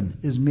heaven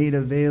is made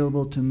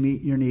available to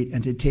meet your need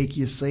and to take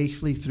you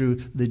safely through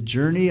the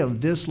journey of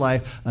this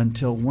life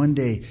until one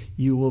day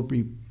you will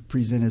be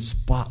presented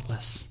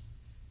spotless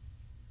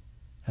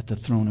at the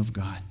throne of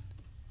God.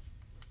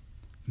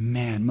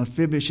 Man,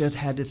 Mephibosheth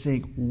had to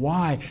think,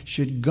 why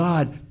should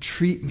God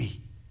treat me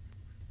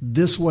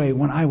this way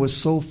when I was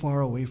so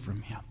far away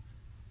from him?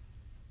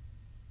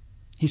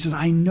 He says,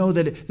 I know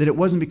that it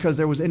wasn't because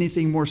there was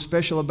anything more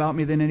special about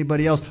me than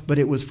anybody else, but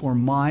it was for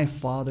my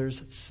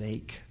Father's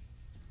sake.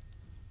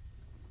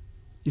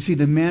 You see,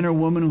 the man or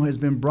woman who has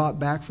been brought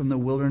back from the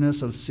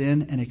wilderness of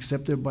sin and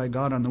accepted by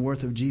God on the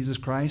worth of Jesus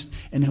Christ,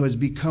 and who has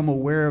become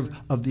aware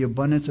of the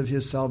abundance of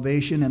his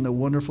salvation and the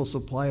wonderful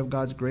supply of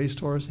God's grace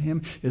towards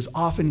him,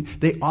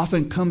 they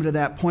often come to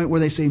that point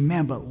where they say,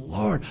 man, but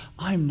Lord,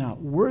 I'm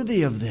not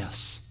worthy of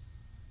this.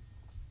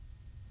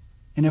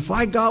 And if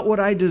I got what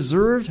I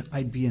deserved,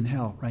 I'd be in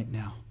hell right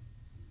now.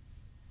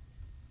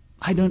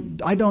 I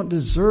don't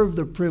deserve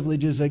the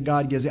privileges that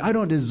God gives me. I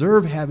don't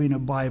deserve having a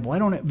Bible. I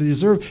don't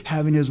deserve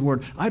having his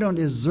word. I don't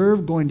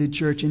deserve going to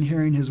church and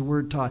hearing his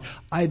word taught.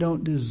 I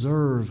don't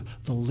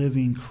deserve the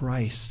living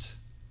Christ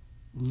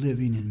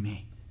living in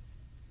me.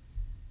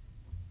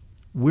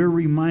 We're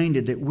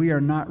reminded that we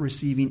are not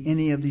receiving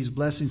any of these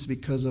blessings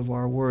because of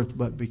our worth,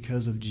 but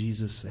because of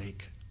Jesus'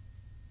 sake.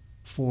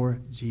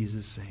 For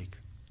Jesus' sake.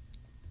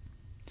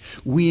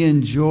 We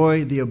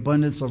enjoy the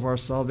abundance of our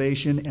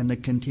salvation and the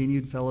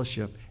continued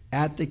fellowship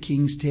at the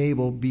King's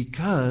table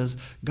because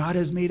God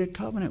has made a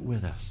covenant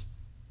with us.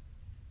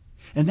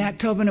 And that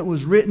covenant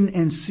was written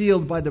and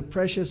sealed by the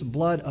precious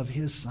blood of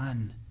his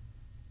Son.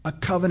 A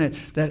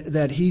covenant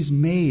that he's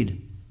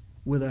made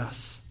with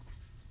us.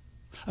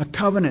 A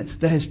covenant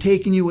that has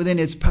taken you within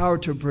its power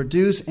to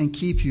produce and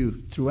keep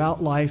you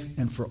throughout life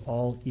and for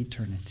all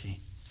eternity.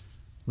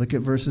 Look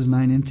at verses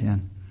 9 and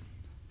 10.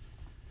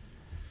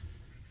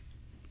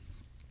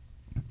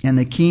 And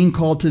the king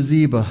called to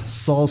Ziba,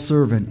 Saul's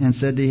servant, and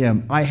said to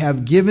him, I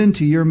have given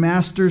to your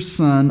master's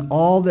son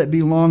all that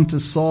belonged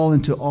to Saul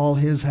and to all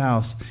his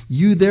house.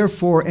 You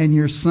therefore and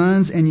your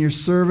sons and your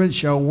servants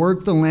shall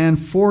work the land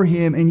for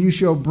him, and you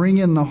shall bring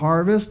in the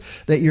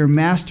harvest, that your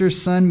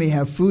master's son may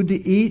have food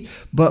to eat.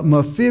 But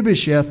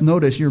Mephibosheth,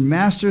 notice, your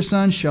master's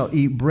son shall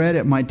eat bread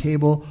at my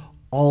table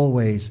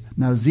always.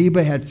 Now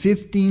Ziba had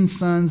 15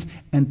 sons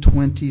and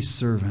 20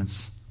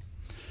 servants.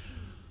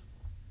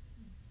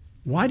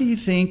 Why do you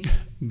think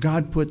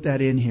God put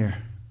that in here?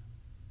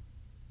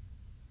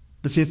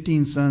 The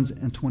 15 sons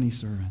and 20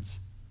 servants.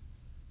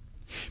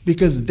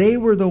 Because they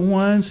were the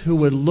ones who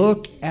would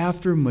look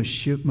after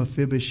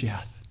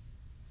Mephibosheth.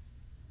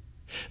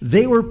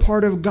 They were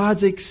part of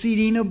God's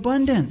exceeding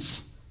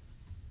abundance.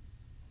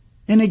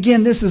 And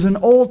again, this is an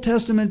Old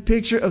Testament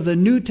picture of the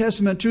New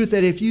Testament truth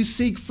that if you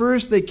seek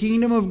first the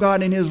kingdom of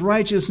God and his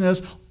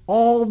righteousness,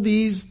 all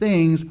these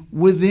things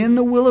within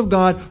the will of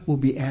God will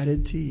be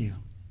added to you.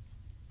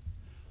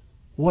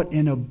 What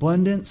an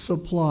abundant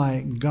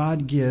supply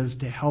God gives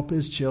to help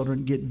his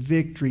children get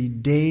victory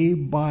day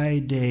by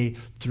day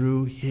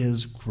through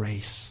his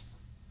grace.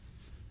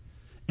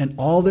 And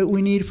all that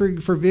we need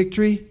for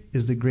victory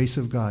is the grace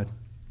of God.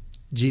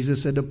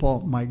 Jesus said to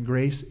Paul, my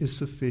grace is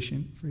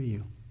sufficient for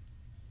you.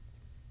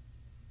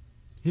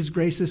 His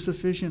grace is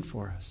sufficient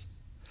for us.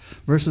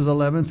 Verses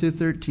 11 through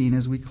 13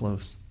 as we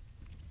close.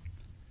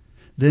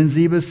 Then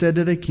Ziba said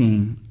to the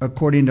king,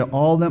 according to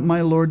all that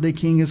my lord the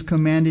king has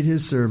commanded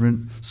his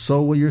servant,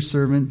 so will your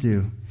servant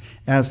do.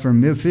 As for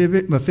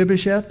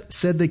Mephibosheth,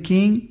 said the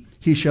king,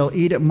 he shall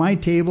eat at my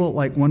table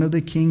like one of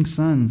the king's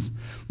sons.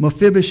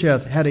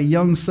 Mephibosheth had a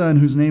young son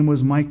whose name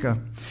was Micah,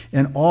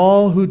 and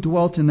all who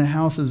dwelt in the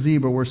house of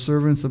Ziba were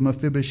servants of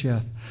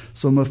Mephibosheth.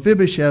 So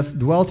Mephibosheth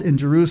dwelt in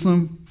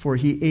Jerusalem, for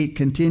he ate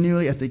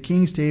continually at the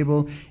king's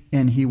table,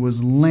 and he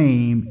was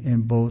lame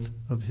in both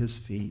of his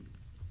feet.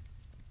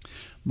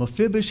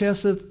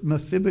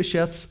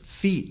 Mephibosheth's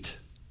feet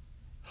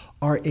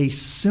are a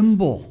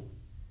symbol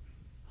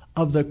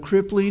of the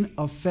crippling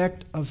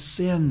effect of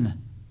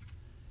sin.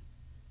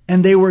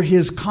 And they were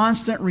his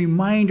constant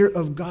reminder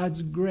of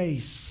God's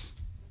grace.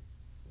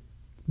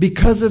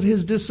 Because of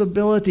his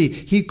disability,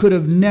 he could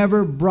have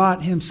never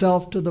brought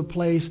himself to the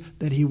place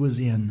that he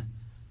was in.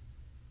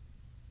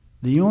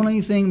 The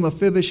only thing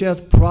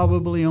Mephibosheth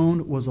probably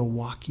owned was a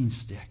walking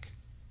stick.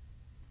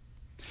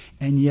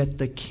 And yet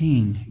the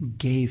king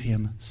gave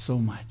him so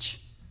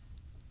much.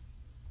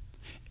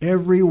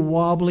 Every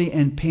wobbly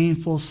and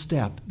painful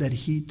step that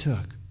he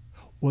took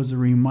was a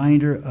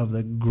reminder of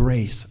the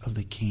grace of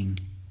the king.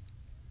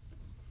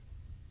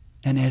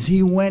 And as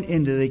he went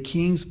into the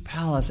king's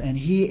palace and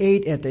he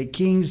ate at the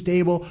king's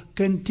table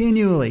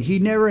continually, he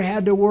never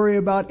had to worry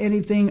about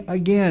anything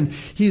again.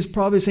 He's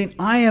probably saying,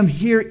 I am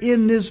here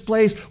in this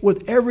place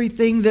with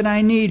everything that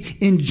I need,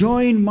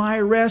 enjoying my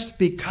rest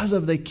because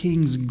of the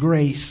king's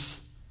grace.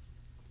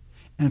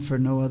 And for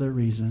no other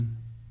reason.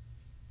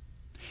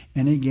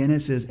 And again it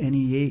says, and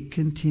he ate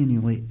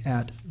continually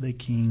at the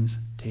king's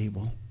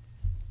table.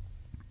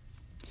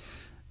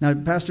 Now,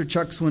 Pastor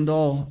Chuck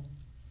Swindoll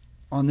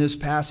on this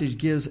passage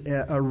gives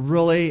a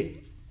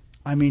really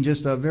I mean,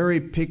 just a very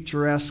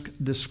picturesque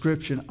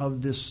description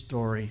of this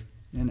story.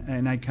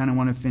 And I kind of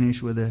want to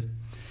finish with it.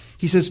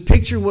 He says,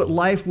 picture what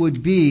life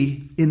would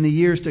be in the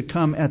years to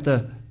come at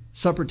the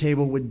supper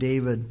table with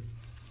David.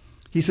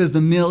 He says, the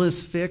meal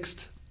is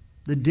fixed,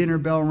 the dinner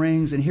bell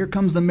rings, and here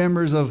comes the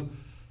members of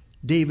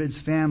David's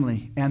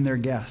family and their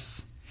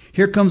guests.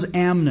 Here comes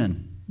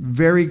Amnon,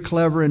 very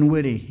clever and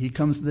witty. He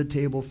comes to the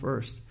table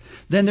first.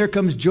 Then there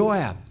comes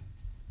Joab,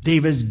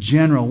 David's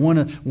general,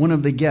 one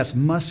of the guests,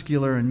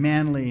 muscular and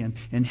manly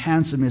and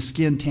handsome, his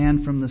skin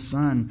tanned from the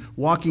sun,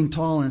 walking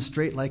tall and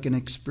straight like an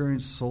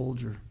experienced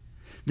soldier.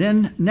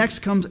 Then next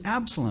comes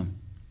Absalom.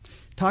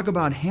 Talk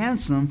about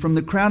handsome. From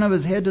the crown of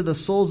his head to the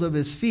soles of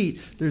his feet,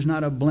 there's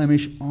not a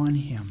blemish on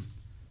him.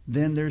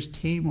 Then there's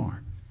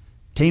Tamar.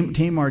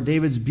 Tamar,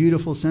 David's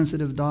beautiful,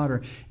 sensitive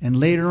daughter. And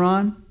later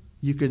on,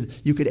 you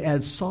could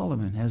add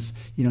Solomon, as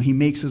he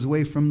makes his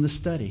way from the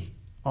study.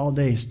 All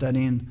day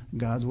studying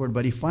God's word.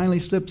 But he finally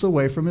slips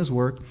away from his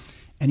work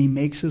and he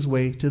makes his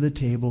way to the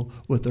table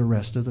with the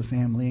rest of the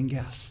family and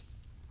guests.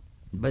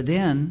 But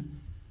then,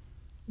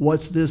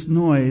 what's this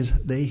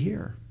noise they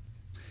hear?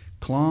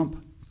 Clomp,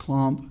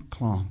 clomp,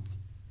 clomp.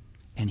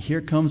 And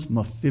here comes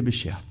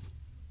Mephibosheth,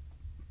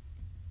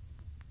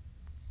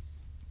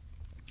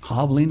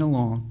 hobbling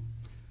along.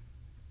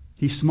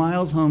 He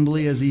smiles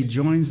humbly as he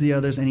joins the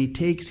others, and he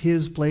takes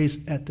his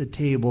place at the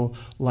table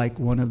like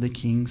one of the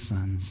king's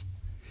sons.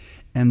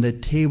 And the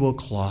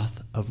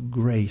tablecloth of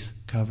grace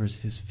covers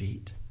his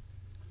feet.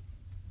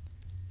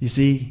 You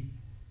see,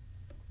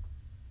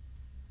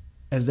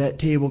 as that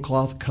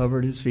tablecloth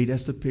covered his feet,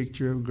 that's the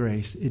picture of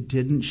grace. It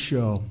didn't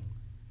show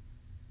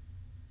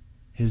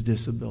his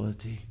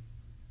disability.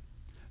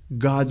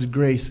 God's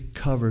grace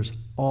covers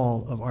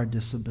all of our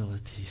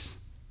disabilities.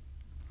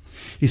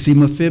 You see,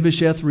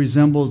 Mephibosheth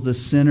resembles the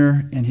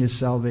sinner and his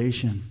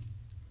salvation.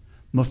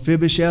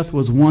 Mephibosheth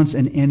was once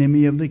an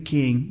enemy of the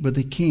king, but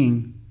the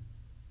king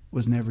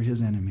was never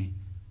his enemy.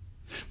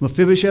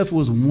 Mephibosheth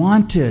was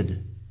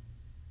wanted,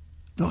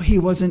 though he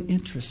wasn't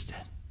interested.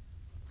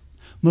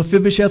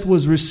 Mephibosheth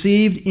was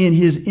received in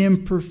his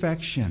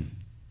imperfection.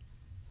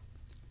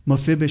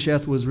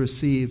 Mephibosheth was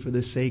received for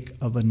the sake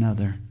of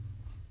another.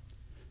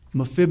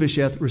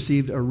 Mephibosheth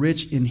received a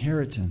rich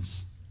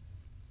inheritance,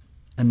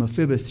 and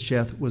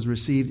Mephibosheth was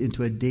received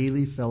into a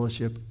daily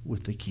fellowship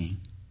with the king.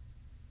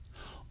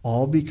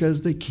 All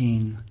because the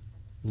king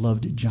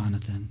loved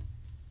Jonathan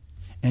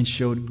and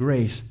showed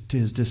grace to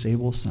his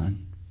disabled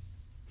son.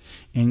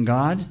 And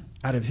God,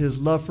 out of his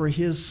love for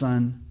his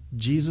son,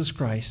 Jesus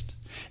Christ,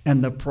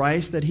 and the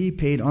price that he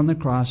paid on the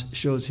cross,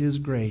 shows his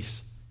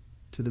grace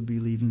to the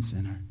believing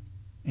sinner.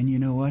 And you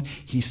know what?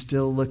 He's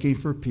still looking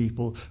for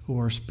people who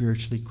are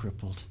spiritually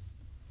crippled.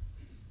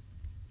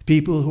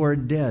 People who are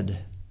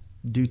dead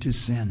due to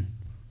sin,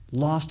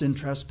 lost in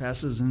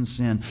trespasses and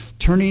sin,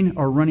 turning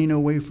or running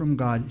away from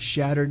God,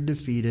 shattered,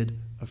 defeated,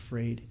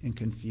 afraid, and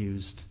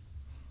confused.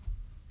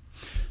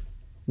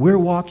 We're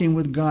walking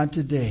with God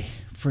today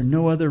for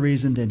no other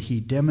reason than he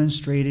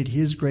demonstrated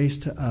his grace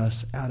to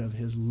us out of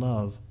his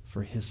love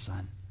for his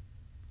son.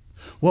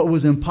 What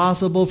was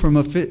impossible for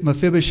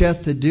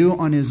Mephibosheth to do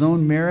on his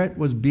own merit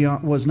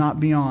was not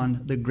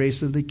beyond the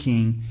grace of the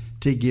king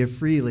to give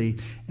freely.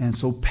 And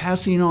so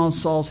passing on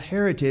Saul's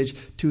heritage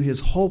to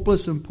his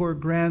hopeless and poor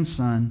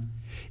grandson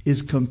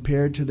is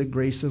compared to the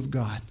grace of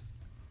God.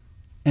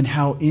 And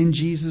how in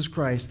Jesus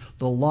Christ,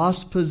 the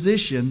lost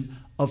position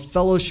of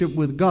fellowship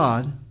with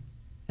God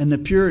and the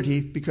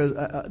purity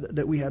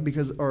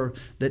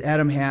that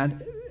Adam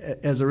had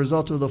as a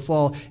result of the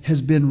fall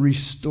has been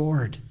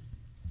restored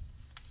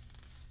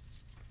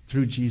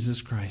through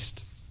Jesus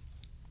Christ.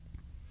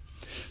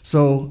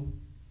 So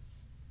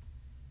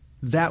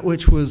that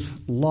which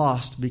was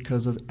lost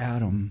because of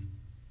Adam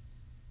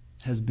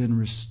has been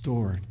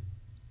restored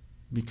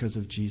because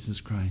of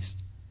Jesus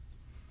Christ.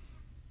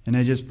 And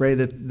I just pray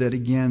that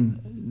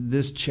again,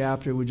 this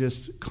chapter would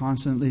just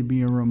constantly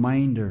be a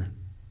reminder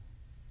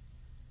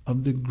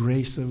of the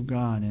grace of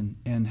God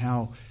and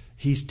how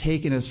he's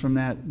taken us from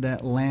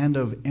that land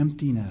of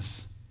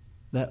emptiness,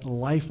 that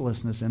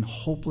lifelessness and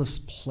hopeless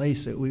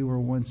place that we were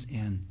once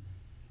in,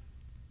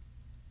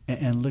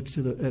 and look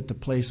at the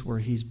place where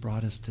he's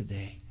brought us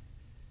today.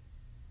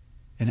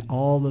 And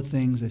all the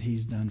things that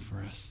he's done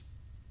for us,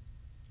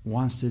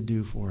 wants to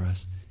do for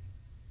us,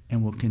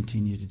 and will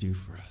continue to do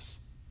for us.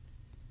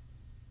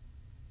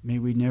 May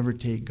we never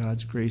take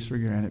God's grace for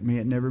granted. May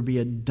it never be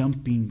a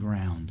dumping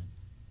ground.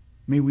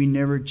 May we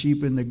never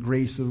cheapen the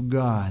grace of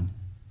God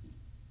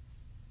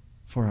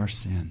for our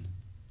sin.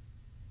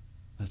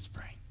 Let's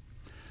pray.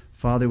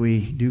 Father,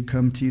 we do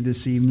come to you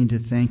this evening to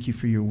thank you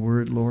for your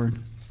word, Lord.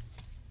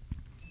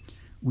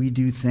 We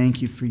do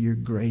thank you for your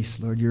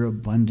grace, Lord, your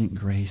abundant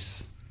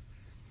grace.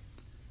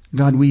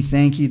 God, we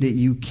thank you that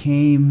you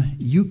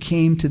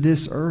came to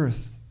this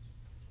earth.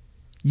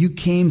 You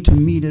came to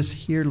meet us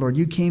here, Lord.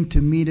 You came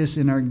to meet us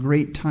in our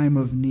great time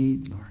of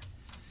need, Lord.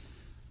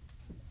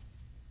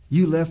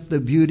 You left the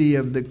beauty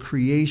of the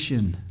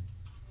creation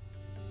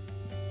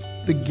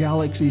the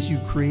galaxies you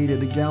created,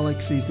 the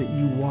galaxies that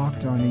you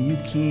walked on, and you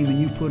came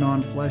and you put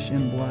on flesh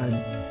and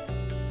blood.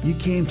 You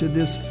came to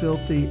this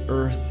filthy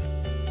earth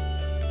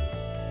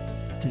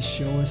to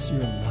show us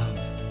your love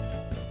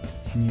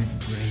and your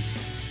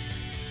grace.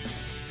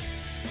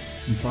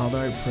 And Father,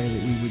 I pray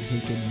that we would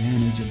take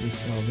advantage of the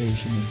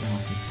salvation that's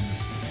offered to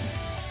us today.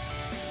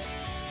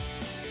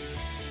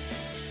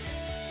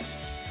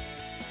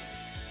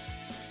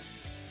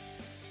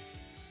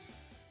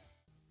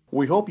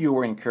 We hope you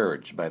were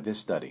encouraged by this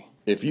study.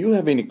 If you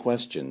have any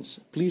questions,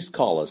 please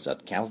call us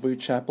at Calvary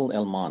Chapel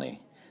El Monte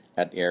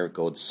at area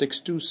code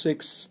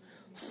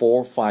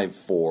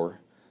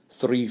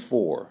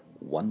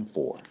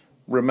 626-454-3414.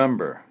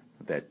 Remember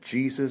that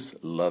Jesus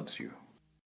loves you.